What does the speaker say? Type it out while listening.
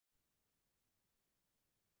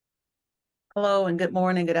Hello and good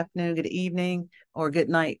morning, good afternoon, good evening, or good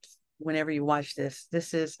night whenever you watch this.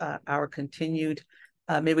 This is our continued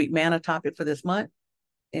midweek manna topic for this month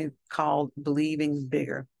and called Believing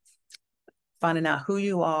Bigger. Finding out who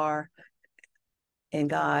you are in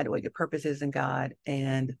God, what your purpose is in God,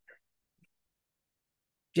 and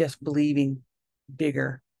just believing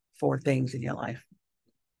bigger for things in your life.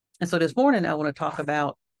 And so this morning, I want to talk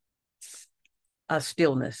about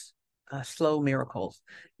stillness, slow miracles.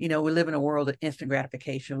 We live in a world of instant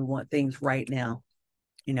gratification. We want things right now.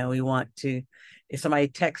 We want to, if somebody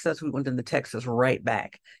texts us, we want them to text us right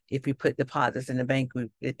back. If we put deposits in the bank,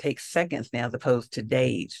 it takes seconds now as opposed to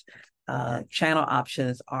days. Channel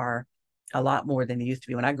options are a lot more than it used to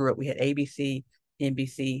be. When I grew up, we had ABC,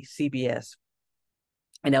 NBC, CBS,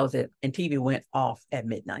 and that was it. And TV went off at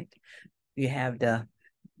midnight. You have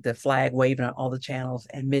the flag waving on all the channels,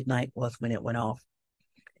 and midnight was when it went off.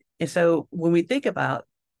 And so when we think about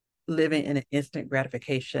living in an instant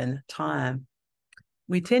gratification time,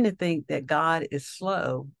 we tend to think that God is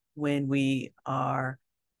slow when we are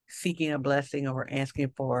seeking a blessing or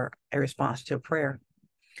asking for a response to a prayer.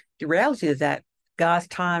 The reality is that God's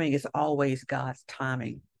timing is always God's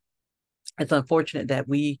timing. It's unfortunate that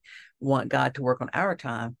we want God to work on our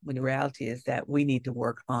time when the reality is that we need to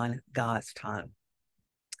work on God's time.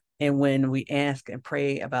 And when we ask and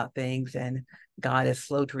pray about things and God is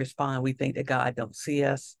slow to respond, we think that God don't see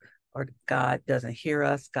us, or God doesn't hear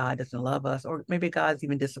us, God doesn't love us, or maybe God's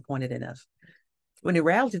even disappointed in us. When the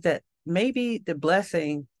reality is that maybe the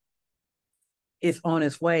blessing is on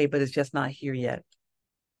its way, but it's just not here yet.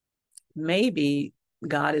 Maybe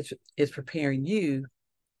God is preparing you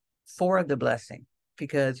for the blessing,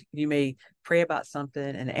 because you may pray about something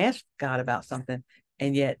and ask God about something,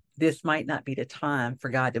 and yet this might not be the time for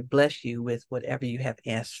God to bless you with whatever you have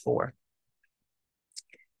asked for.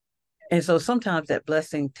 And so sometimes that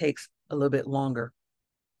blessing takes a little bit longer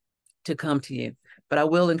to come to you. But I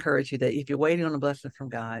will encourage you that if you're waiting on a blessing from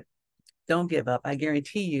God, don't give up. I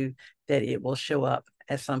guarantee you that it will show up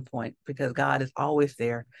at some point, because God is always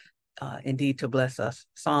there, indeed, to bless us.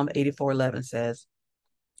 Psalm 84:11 says,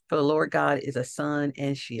 "For the Lord God is a sun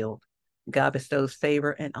and shield. God bestows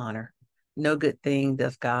favor and honor. No good thing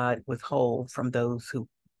does God withhold from those who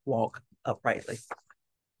walk uprightly."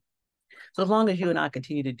 So as long as you and I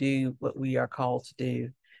continue to do what we are called to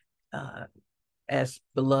do, uh, as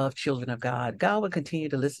beloved children of God, God will continue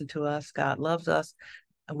to listen to us. God loves us.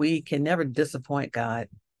 We can never disappoint God.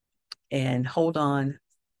 And hold on,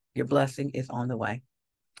 your blessing is on the way.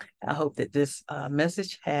 I hope that this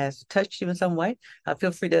message has touched you in some way.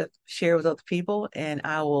 Feel free to share with other people, and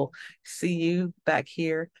I will see you back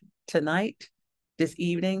here tonight, this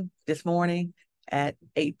evening, this morning at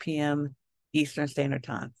 8 p.m. Eastern Standard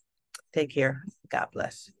Time. Take care. God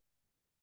bless.